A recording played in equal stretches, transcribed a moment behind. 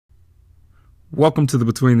Welcome to the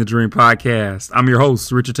Between the Dream podcast. I'm your host,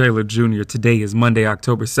 Richard Taylor Jr. Today is Monday,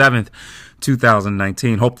 October 7th,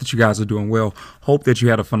 2019. Hope that you guys are doing well. Hope that you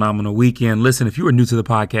had a phenomenal weekend. Listen, if you are new to the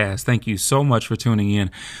podcast, thank you so much for tuning in.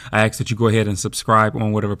 I ask that you go ahead and subscribe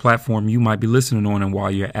on whatever platform you might be listening on. And while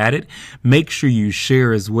you're at it, make sure you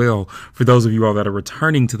share as well. For those of you all that are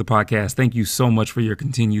returning to the podcast, thank you so much for your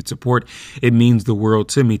continued support. It means the world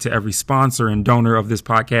to me. To every sponsor and donor of this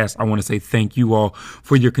podcast, I want to say thank you all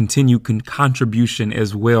for your continued contribution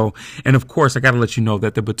as well. And of course, I got to let you know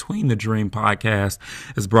that the Between the Dream podcast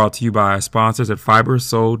is brought to you by our sponsors at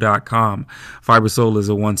FiberSoul.com. FiberSoul is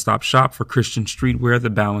a one-stop shop for Christian streetwear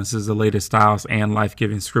that balances the latest styles and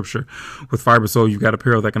life-giving scripture. With FiberSoul, you've got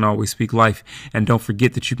apparel that can always speak life. And don't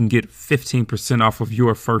forget that you can get 15% off of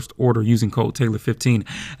your first order using code Taylor15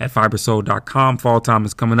 at FiberSoul.com. Fall time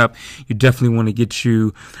is coming up. You definitely want to get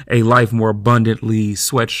you a Life More Abundantly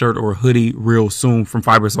sweatshirt or hoodie real soon from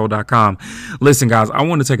FiberSoul.com. Listen, guys, I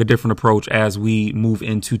want to take a different approach as we move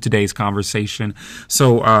into today's conversation.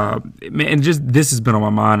 So, and just this has been on my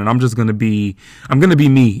mind, and I'm going to be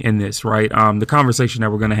me in this, right? The conversation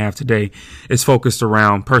that we're going to have today is focused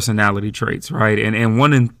around personality traits, right? And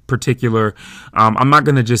one in particular, I'm not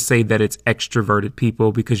going to just say that it's extroverted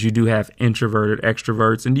people, because you do have introverted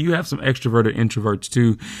extroverts, and you have some extroverted introverts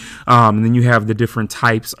too. And then you have the different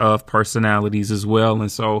types of personalities as well.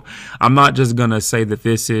 And so I'm not just going to say that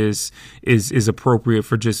this is appropriate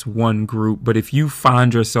for just one group, but if you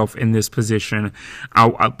find yourself in this position,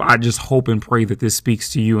 I just hope and pray that this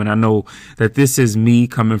speaks to you. And I know that this is me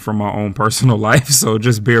coming from my own personal life, so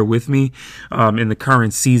just bear with me in the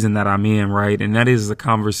current season that I'm in, right? And that is the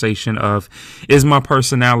conversation of, is my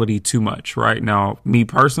personality too much? Right now, me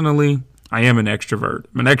personally, I am an extrovert.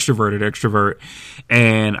 I'm an extroverted extrovert,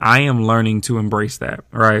 and I am learning to embrace that,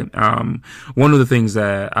 right? One of the things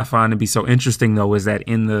that I find to be so interesting, though, is that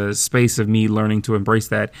in the space of me learning to embrace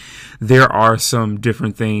that, there are some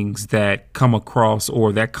different things that come across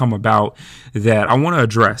or that come about that I want to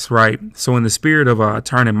address, right? So in the spirit of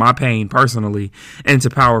turning my pain personally into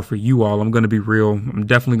power for you all, I'm going to be real. I'm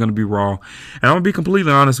definitely going to be raw. And I'm going to be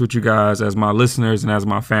completely honest with you guys as my listeners and as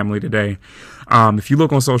my family today. If you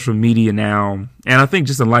look on social media now, and I think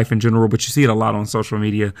just in life in general, but you see it a lot on social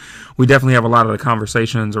media, we definitely have a lot of the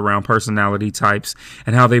conversations around personality types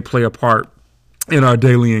and how they play a part in our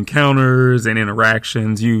daily encounters and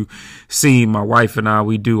interactions. You see my wife and I,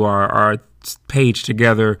 we do our page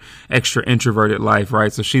together, Extra Introverted Life,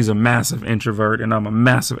 right? So she's a massive introvert and I'm a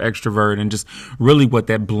massive extrovert, and just really what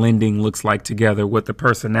that blending looks like together, what the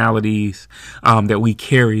personalities that we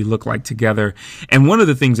carry look like together. And one of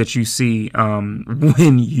the things that you see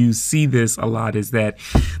when you see this a lot is that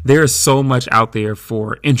there's so much out there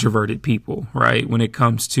for introverted people, right? When it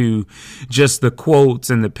comes to just the quotes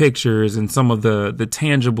and the pictures and some of the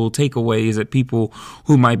tangible takeaways that people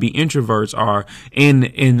who might be introverts are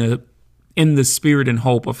in the spirit and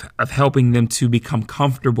hope of helping them to become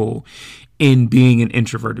comfortable in being an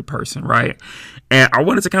introverted person, right? And I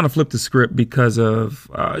wanted to kind of flip the script because of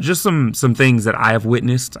just some things that I have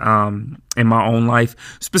witnessed in my own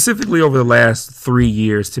life, specifically over the last 3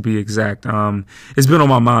 years, to be exact. It's been on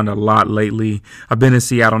my mind a lot lately. I've been in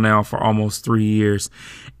Seattle now for almost 3 years.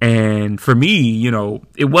 And for me, you know,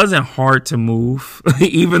 it wasn't hard to move,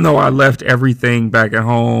 even though I left everything back at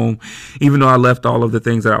home, even though I left all of the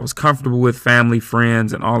things that I was comfortable with, family,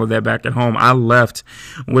 friends, and all of that back at home. I left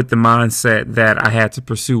with the mindset that I had to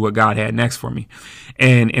pursue what God had next for me.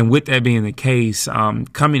 And with that being the case,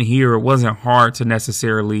 coming here, it wasn't hard to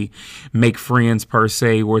necessarily make friends per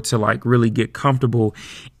se, or to like really get comfortable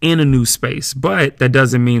in a new space. But that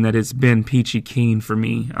doesn't mean that it's been peachy keen for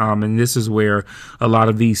me. And this is where a lot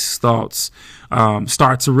of these thoughts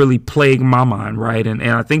start to really plague my mind, right? And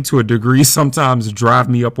I think to a degree sometimes drive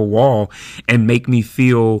me up a wall and make me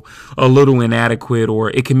feel a little inadequate, or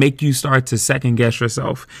it can make you start to second guess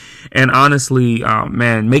yourself. And honestly,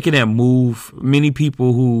 man, making that move, many people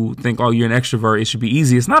who think, oh, you're an extrovert, it should be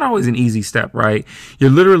easy. It's not always an easy step, right? You're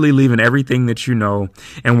literally leaving everything that you know.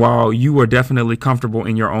 And while you are definitely comfortable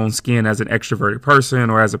in your own skin as an extroverted person,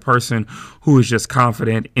 or as a person who is just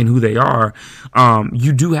confident in who they are,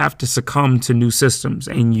 you do have to succumb to new systems,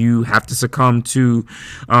 and you have to succumb to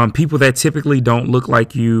people that typically don't look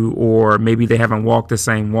like you, or maybe they haven't walked the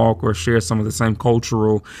same walk or share some of the same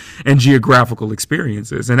cultural and geographical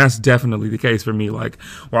experiences. And that's definitely the case for me. Like,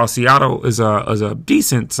 while Seattle is a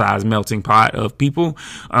decent sized melting pot of people,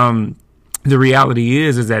 the reality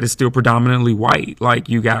is that it's still predominantly white. Like,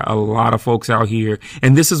 you got a lot of folks out here,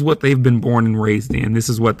 and this is what they've been born and raised in. This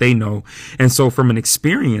is what they know. And so from an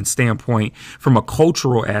experience standpoint, from a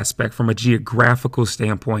cultural aspect, from a geographical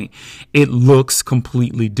standpoint, it looks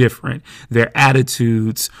completely different. Their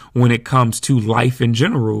attitudes when it comes to life in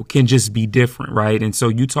general can just be different, right? And so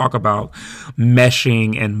you talk about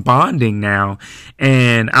meshing and bonding now,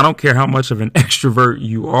 and I don't care how much of an extrovert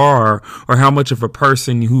you are or how much of a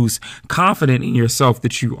person who's confident in yourself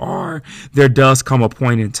that you are, there does come a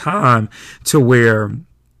point in time to where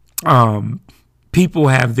people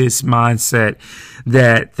have this mindset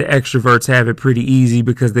that the extroverts have it pretty easy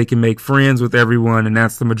because they can make friends with everyone, and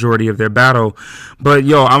that's the majority of their battle. But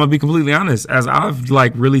yo, I'm gonna be completely honest, as I've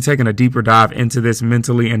like really taken a deeper dive into this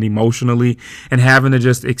mentally and emotionally and having to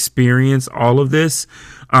just experience all of this,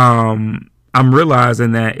 I'm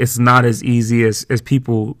realizing that it's not as easy as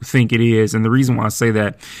people think it is. And the reason why I say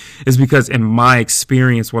that is because in my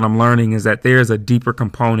experience, what I'm learning is that there's a deeper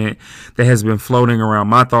component that has been floating around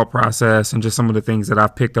my thought process and just some of the things that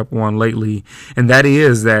I've picked up on lately. And that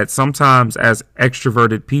is that sometimes as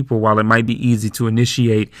extroverted people, while it might be easy to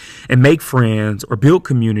initiate and make friends or build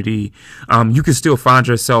community, you can still find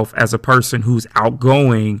yourself as a person who's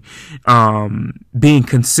outgoing, being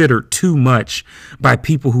considered too much by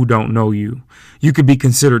people who don't know you. You could be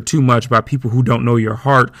considered too much by people who don't know your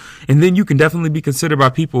heart. And then you can definitely be considered by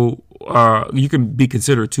people, you can be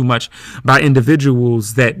considered too much by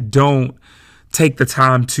individuals that don't take the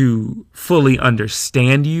time to fully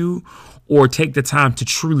understand you or take the time to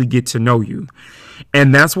truly get to know you.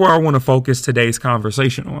 And that's where I want to focus today's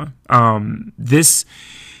conversation on. This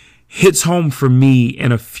hits home for me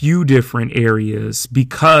in a few different areas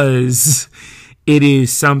because it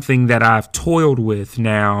is something that I've toiled with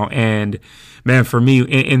now. And man, for me,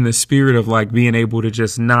 in the spirit of like being able to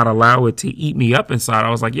just not allow it to eat me up inside,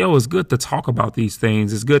 I was like, yo, it's good to talk about these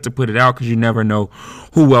things. It's good to put it out because you never know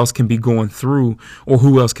who else can be going through or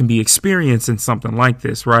who else can be experiencing something like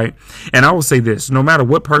this, right? And I will say this, no matter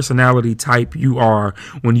what personality type you are,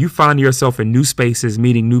 when you find yourself in new spaces,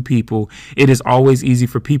 meeting new people, it is always easy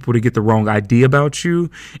for people to get the wrong idea about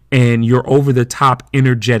you and your over the top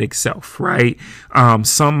energetic self, right?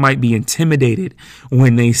 Some might be intimidated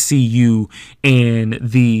when they see you and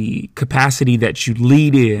the capacity that you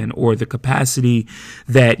lead in or the capacity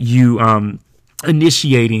that you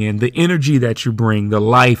initiate in, the energy that you bring, the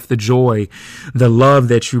life, the joy, the love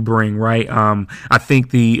that you bring, right? I think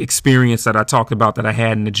the experience that I talked about that I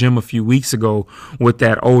had in the gym a few weeks ago with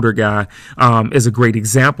that older guy is a great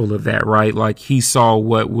example of that, right? Like he saw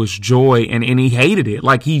what was joy and he hated it.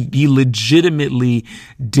 Like he legitimately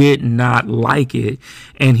did not like it.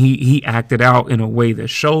 And he acted out in a way that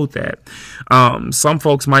showed that. Some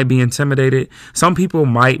folks might be intimidated. Some people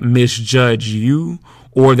might misjudge you,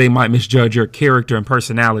 or they might misjudge your character and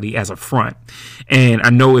personality as a front. And I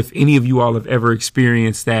know if any of you all have ever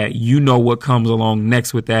experienced that, you know what comes along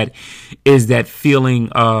next with that is that feeling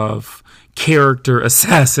of character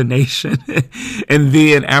assassination. And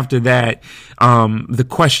then after that, the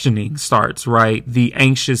questioning starts, right? The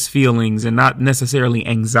anxious feelings, and not necessarily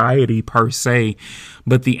anxiety per se,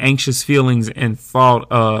 but the anxious feelings and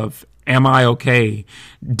thought of, am I okay?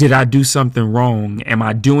 Did I do something wrong? Am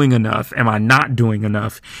I doing enough? Am I not doing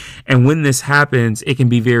enough? And when this happens, it can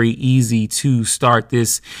be very easy to start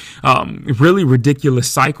this really ridiculous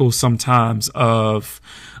cycle sometimes of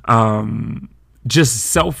just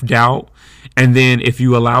self-doubt. And then if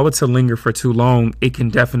you allow it to linger for too long, it can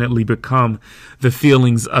definitely become the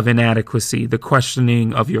feelings of inadequacy, the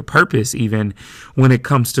questioning of your purpose, even when it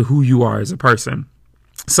comes to who you are as a person.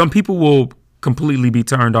 Some people will completely be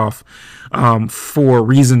turned off for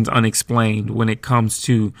reasons unexplained when it comes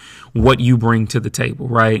to what you bring to the table,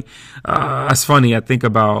 right? It's funny. I think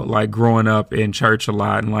about like growing up in church a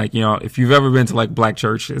lot, and like, you know, if you've ever been to like black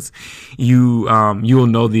churches, you'll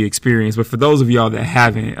know the experience. But for those of y'all that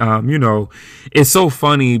haven't, you know, it's so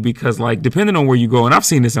funny because like depending on where you go, and I've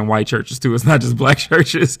seen this in white churches too. It's not just black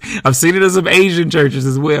churches. I've seen it in some Asian churches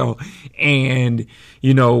as well. And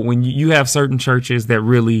you know, when you have certain churches that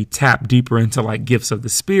really tap deeper into like gifts of the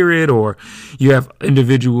spirit, or you have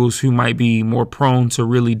individuals who might be more prone to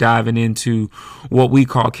really diving into what we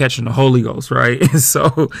call catching the Holy Ghost, right? And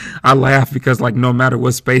so I laugh because like no matter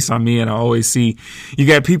what space I'm in, I always see you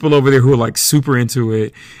got people over there who are like super into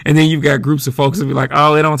it. And then you've got groups of folks that be like,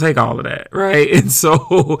 oh, it don't take all of that, right? And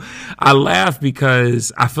so I laugh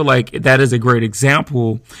because I feel like that is a great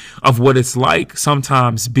example of what it's like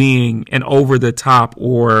sometimes being an over the top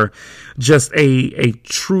or just a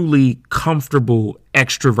truly comfortable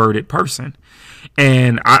extroverted person.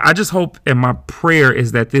 And I just hope, and my prayer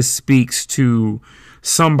is that this speaks to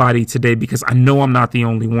somebody today because I know I'm not the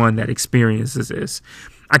only one that experiences this.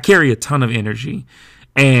 I carry a ton of energy,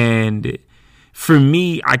 and for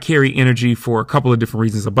me, I carry energy for a couple of different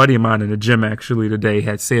reasons. A buddy of mine in the gym actually today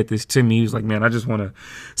had said this to me. He was like, man, I just want to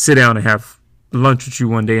sit down and have lunch with you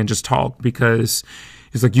one day and just talk, because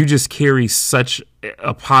it's like, you just carry such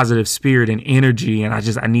a positive spirit and energy, and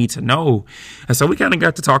I need to know. And so we kind of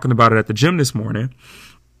got to talking about it at the gym this morning.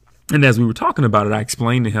 And as we were talking about it, I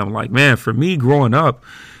explained to him, like, man, for me growing up,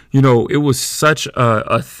 you know, it was such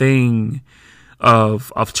a thing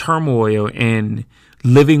of turmoil and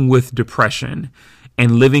living with depression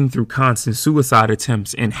and living through constant suicide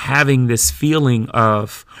attempts and having this feeling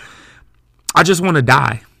of, I just want to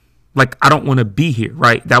die. Like, I don't want to be here,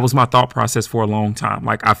 right? That was my thought process for a long time.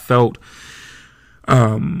 Like, I felt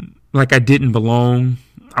like I didn't belong.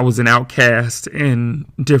 I was an outcast in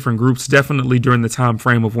different groups, definitely during the time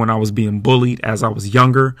frame of when I was being bullied as I was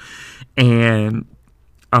younger, and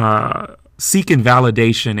seeking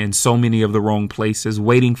validation in so many of the wrong places,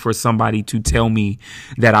 waiting for somebody to tell me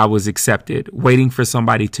that I was accepted, waiting for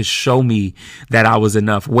somebody to show me that I was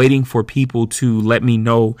enough, waiting for people to let me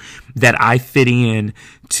know that I fit in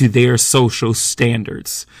to their social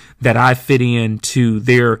standards, that I fit in to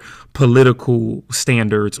their political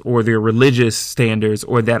standards or their religious standards,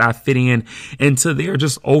 or that I fit in into their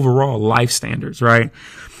just overall life standards, right?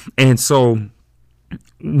 And so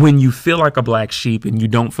when you feel like a black sheep and you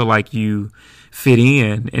don't feel like you fit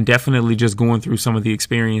in, and definitely just going through some of the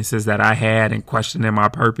experiences that I had and questioning my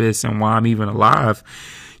purpose and why I'm even alive,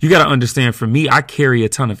 you got to understand, for me, I carry a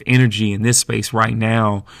ton of energy in this space right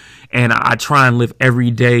now. And I try and live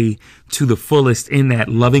every day to the fullest in that,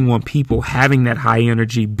 loving on people, having that high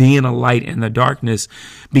energy, being a light in the darkness,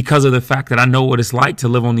 because of the fact that I know what it's like to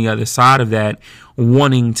live on the other side of that,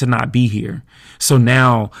 wanting to not be here. So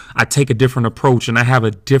now I take a different approach and I have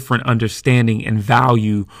a different understanding and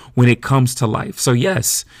value when it comes to life. So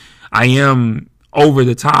yes, I am over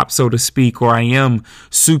the top, so to speak, or I am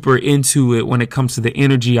super into it when it comes to the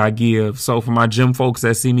energy I give. So for my gym folks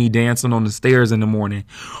that see me dancing on the stairs in the morning,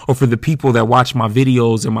 or for the people that watch my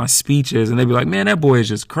videos and my speeches and they be like, man, that boy is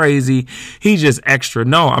just crazy, he's just extra.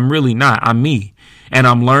 No, I'm really not. I'm me. And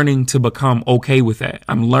I'm learning to become okay with that.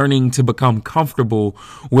 I'm learning to become comfortable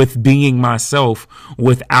with being myself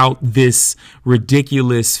without this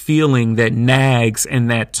ridiculous feeling that nags and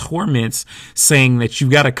that torments, saying that you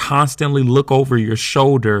got to constantly look over your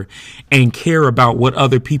shoulder and care about what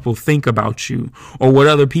other people think about you or what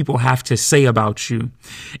other people have to say about you.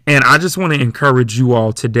 And I just want to encourage you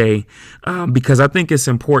all today, because I think it's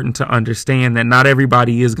important to understand that not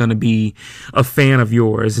everybody is going to be a fan of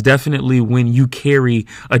yours. Definitely when you carry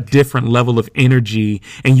a different level of energy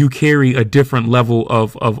and you carry a different level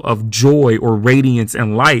of joy or radiance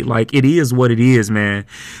and light, like, it is what it is, man.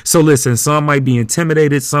 So listen, some might be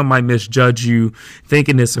intimidated, some might misjudge you,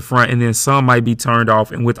 thinking it's a front, and then some might be turned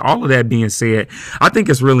off. And with all of that being said, I think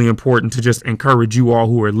it's really important to just encourage you all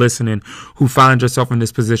who are listening, who find yourself in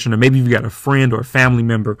this position, or maybe you've got a friend or a family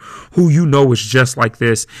member who you know is just like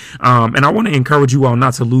this. And I want to encourage you all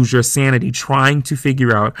not to lose your sanity trying to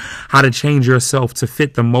figure out how to change yourself to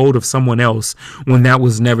fit the mold of someone else when that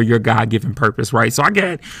was never your God-given purpose, right? So I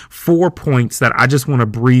got 4 points that I just want to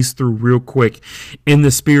breeze through real quick in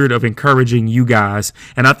the spirit of encouraging you guys.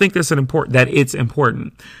 And I think it's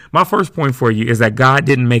important. My first point for you is that God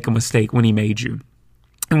didn't make a mistake when he made you.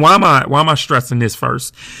 And why am I stressing this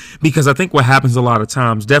first? Because I think what happens a lot of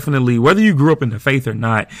times, definitely, whether you grew up in the faith or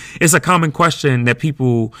not, it's a common question that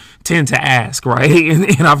people tend to ask, right?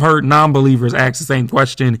 And I've heard non-believers ask the same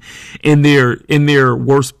question in their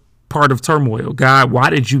worst part of turmoil. God, why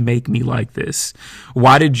did you make me like this?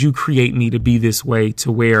 Why did you create me to be this way,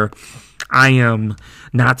 to where I am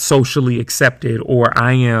not socially accepted, or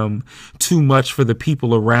I am too much for the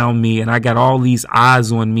people around me, and I got all these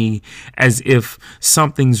eyes on me as if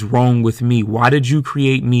something's wrong with me? Why did you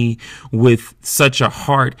create me with such a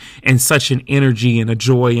heart and such an energy and a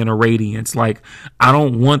joy and a radiance? Like, I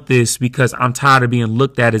don't want this because I'm tired of being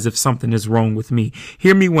looked at as if something is wrong with me.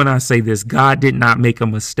 Hear me when I say this. God did not make a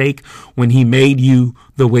mistake when he made you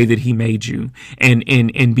the way that he made you.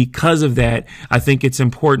 And because of that, I think it's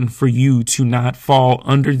important for you to not fall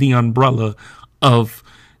under the umbrella of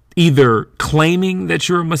either claiming that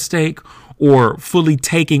you're a mistake or fully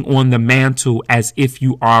taking on the mantle as if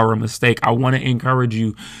you are a mistake. I want to encourage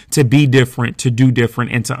you to be different, to do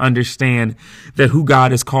different, and to understand that who God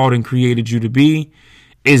has called and created you to be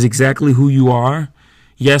is exactly who you are.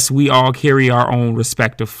 Yes, we all carry our own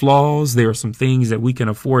respective flaws. There are some things that we can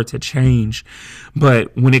afford to change.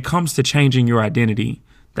 But when it comes to changing your identity,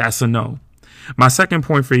 that's a no. My second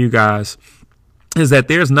point for you guys is that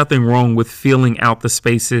there's nothing wrong with filling out the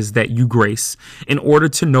spaces that you grace in order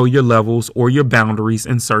to know your levels or your boundaries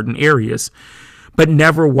in certain areas. But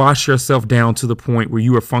never wash yourself down to the point where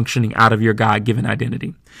you are functioning out of your God-given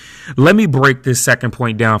identity. Let me break this second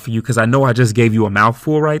point down for you because I know I just gave you a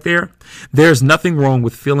mouthful right there. There's nothing wrong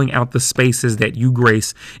with filling out the spaces that you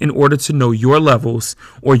grace in order to know your levels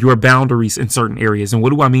or your boundaries in certain areas. And what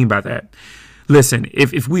do I mean by that? Listen,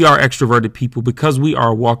 if we are extroverted people, because we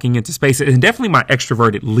are walking into spaces, and definitely my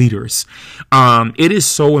extroverted leaders, it is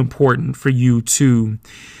so important for you to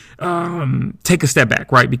take a step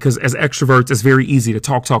back, right? Because as extroverts, it's very easy to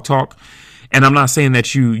talk. And I'm not saying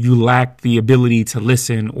that you lack the ability to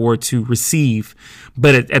listen or to receive,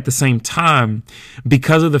 but at the same time,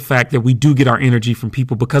 because of the fact that we do get our energy from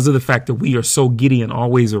people, because of the fact that we are so giddy and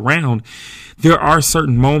always around, there are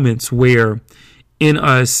certain moments where in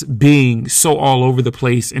us being so all over the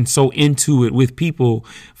place and so into it with people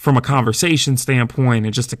from a conversation standpoint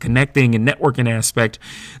and just a connecting and networking aspect,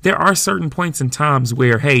 there are certain points and times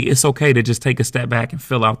where, hey, it's okay to just take a step back and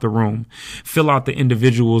fill out the room, fill out the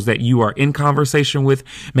individuals that you are in conversation with,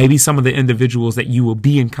 maybe some of the individuals that you will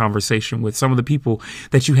be in conversation with, some of the people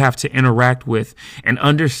that you have to interact with, and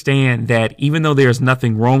understand that even though there's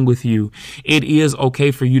nothing wrong with you, it is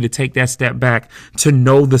okay for you to take that step back, to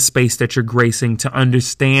know the space that you're gracing, to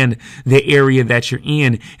understand the area that you're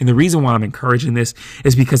in. And the reason why I'm encouraging this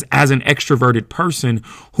is because as an extroverted person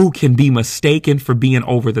who can be mistaken for being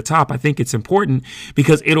over the top, I think it's important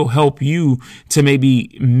because it'll help you to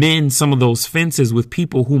maybe mend some of those fences with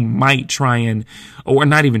people who might try and, or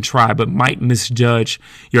not even try, but might misjudge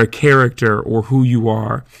your character or who you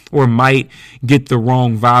are, or might get the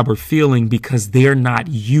wrong vibe or feeling because they're not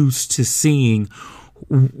used to seeing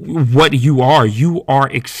what you are. You are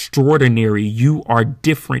extraordinary. You are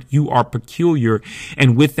different. You are peculiar.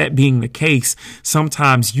 And with that being the case,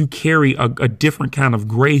 sometimes you carry a different kind of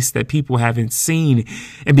grace that people haven't seen.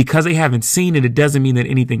 And because they haven't seen it, it doesn't mean that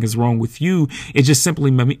anything is wrong with you. It just simply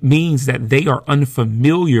means that they are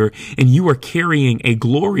unfamiliar and you are carrying a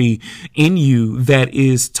glory in you that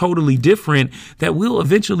is totally different, that will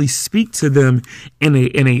eventually speak to them in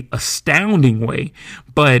a astounding way.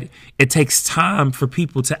 But it takes time for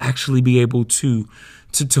people to actually be able to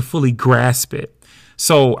fully grasp it.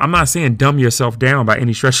 So I'm not saying dumb yourself down by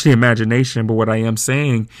any stretch of the imagination, but what I am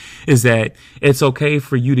saying is that it's okay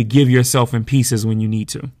for you to give yourself in pieces when you need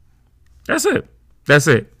to. That's it. That's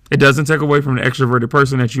it. It doesn't take away from the extroverted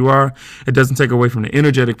person that you are. It doesn't take away from the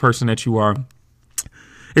energetic person that you are.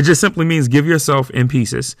 It just simply means give yourself in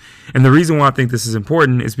pieces. And the reason why I think this is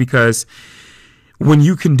important is because when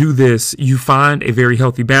you can do this, you find a very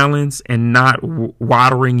healthy balance and not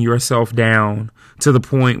watering yourself down to the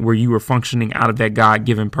point where you are functioning out of that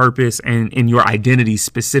God-given purpose and in your identity,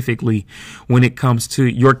 specifically when it comes to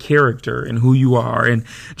your character and who you are and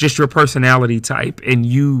just your personality type and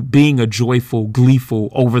you being a joyful,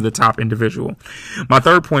 gleeful, over-the-top individual. My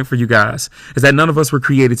third point for you guys is that none of us were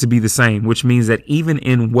created to be the same, which means that even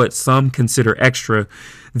in what some consider extra,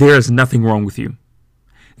 there is nothing wrong with you.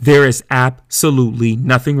 There is absolutely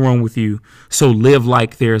nothing wrong with you. So live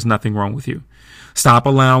like there is nothing wrong with you. Stop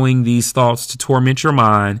allowing these thoughts to torment your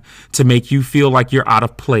mind, to make you feel like you're out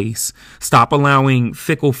of place. Stop allowing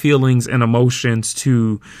fickle feelings and emotions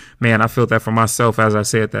to, man, I felt that for myself as I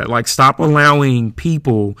said that. Like, stop allowing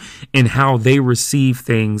people and how they receive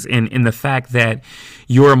things and the fact that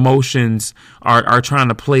your emotions are trying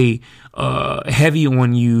to play heavy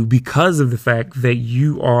on you because of the fact that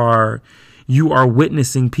you are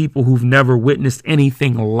witnessing people who've never witnessed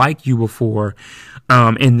anything like you before.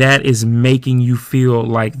 And that is making you feel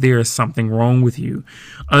like there is something wrong with you.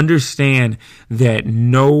 Understand that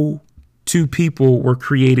no two people were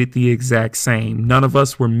created the exact same. None of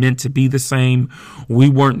us were meant to be the same. We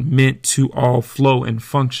weren't meant to all flow and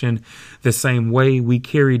function the same way. We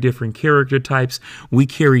carry different character types. We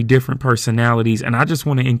carry different personalities. And I just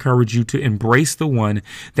want to encourage you to embrace the one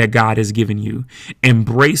that God has given you.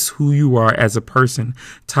 Embrace who you are as a person,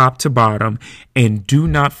 top to bottom, and do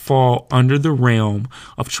not fall under the realm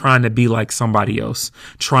of trying to be like somebody else,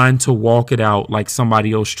 trying to walk it out like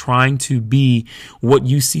somebody else, trying to be what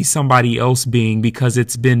you see somebody else being because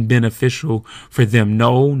it's been beneficial for them.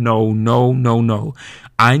 No.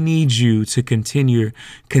 I need you to continue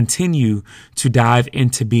to dive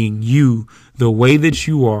into being you, the way that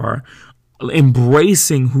you are,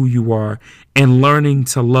 embracing who you are, and learning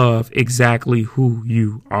to love exactly who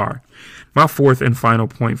you are. My fourth and final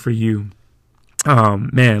point for you.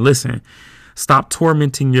 Man, listen, stop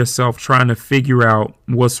tormenting yourself trying to figure out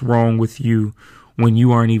what's wrong with you when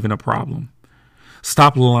you aren't even a problem.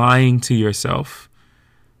 Stop lying to yourself,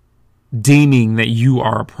 deeming that you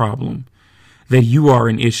are a problem. that you are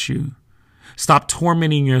an issue. Stop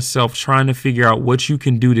tormenting yourself trying to figure out what you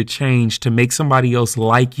can do to change, to make somebody else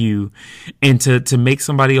like you, and to make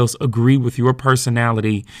somebody else agree with your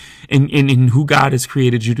personality and who God has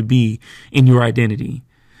created you to be in your identity.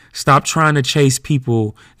 Stop trying to chase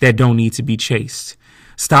people that don't need to be chased.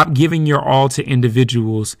 Stop giving your all to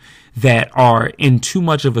individuals that are in too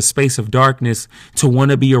much of a space of darkness to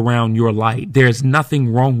want to be around your light. There's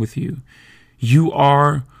nothing wrong with you. You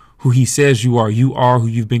are who he says you are. You are who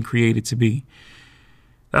you've been created to be.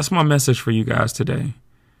 That's my message for you guys today.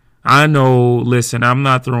 I know, listen, I'm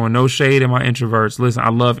not throwing no shade at my introverts. Listen, I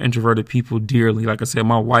love introverted people dearly. Like I said,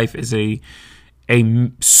 my wife is a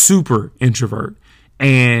super introvert,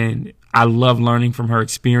 and I love learning from her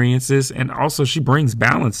experiences. And also she brings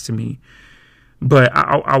balance to me. But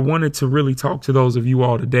I wanted to really talk to those of you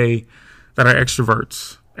all today that are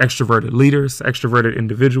extroverts, extroverted leaders, extroverted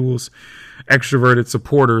individuals, extroverted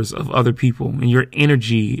supporters of other people. And your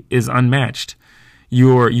energy is unmatched.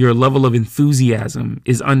 Your level of enthusiasm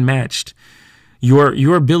is unmatched.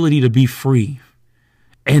 Your ability to be free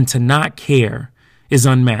and to not care is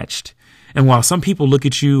unmatched. And while some people look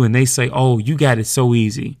at you and they say, oh, you got it so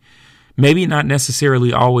easy, maybe not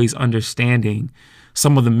necessarily always understanding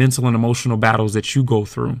some of the mental and emotional battles that you go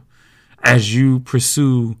through as you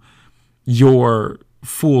pursue your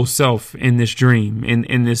full self in this dream,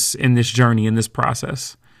 in this journey, in this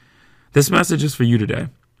process. This message is for you today.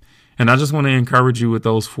 And I just want to encourage you with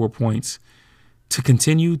those 4 points to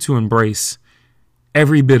continue to embrace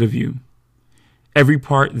every bit of you, every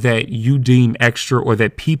part that you deem extra or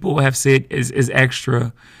that people have said is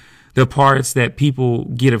extra, the parts that people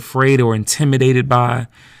get afraid or intimidated by.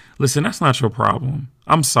 Listen, that's not your problem.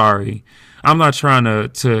 I'm sorry. I'm not trying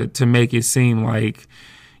to make it seem like,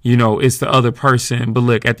 it's the other person. But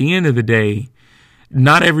look, at the end of the day,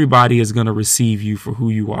 not everybody is going to receive you for who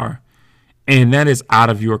you are. And that is out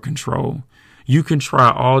of your control. You can try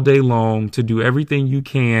all day long to do everything you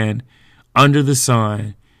can under the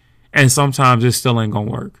sun, and sometimes it still ain't going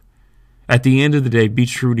to work. At the end of the day, be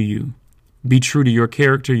true to you. Be true to your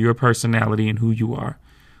character, your personality, and who you are.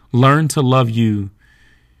 Learn to love you,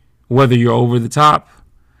 whether you're over the top,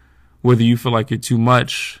 whether you feel like you're too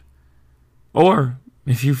much, or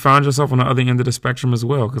if you find yourself on the other end of the spectrum as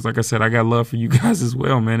well. Because like I said, I got love for you guys as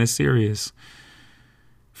well, man. It's serious.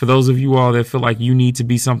 For those of you all that feel like you need to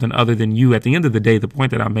be something other than you, at the end of the day, the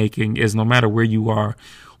point that I'm making is no matter where you are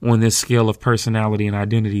on this scale of personality and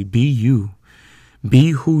identity, be you.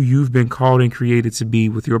 Be who you've been called and created to be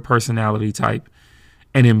with your personality type,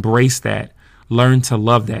 and embrace that. Learn to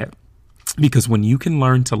love that. Because when you can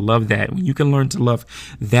learn to love that, when you can learn to love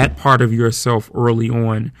that part of yourself early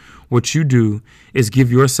on, what you do is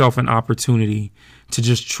give yourself an opportunity to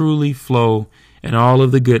just truly flow in all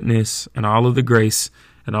of the goodness and all of the grace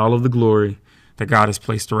and all of the glory that God has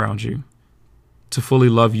placed around you, to fully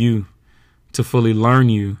love you, to fully learn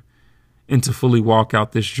you, and to fully walk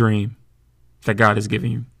out this dream that God has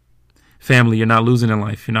given you. Family, you're not losing in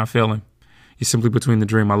life. You're not failing. You're simply between the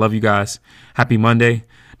dream. I love you guys. Happy Monday.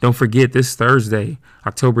 Don't forget, this Thursday,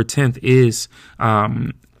 October 10th,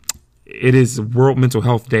 it is World Mental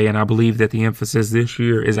Health Day, and I believe that the emphasis this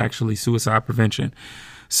year is actually suicide prevention.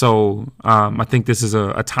 So I think this is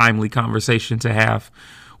a timely conversation to have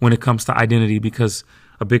when it comes to identity, because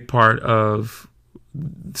a big part of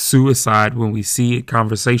suicide, when we see it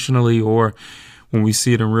conversationally or when we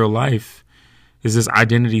see it in real life, is this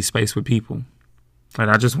identity space with people. And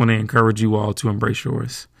I just want to encourage you all to embrace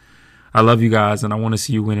yours. I love you guys, and I want to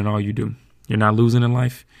see you win in all you do. You're not losing in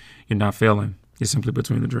life. You're not failing. You're simply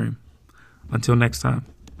between the dream. Until next time,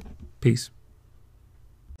 peace.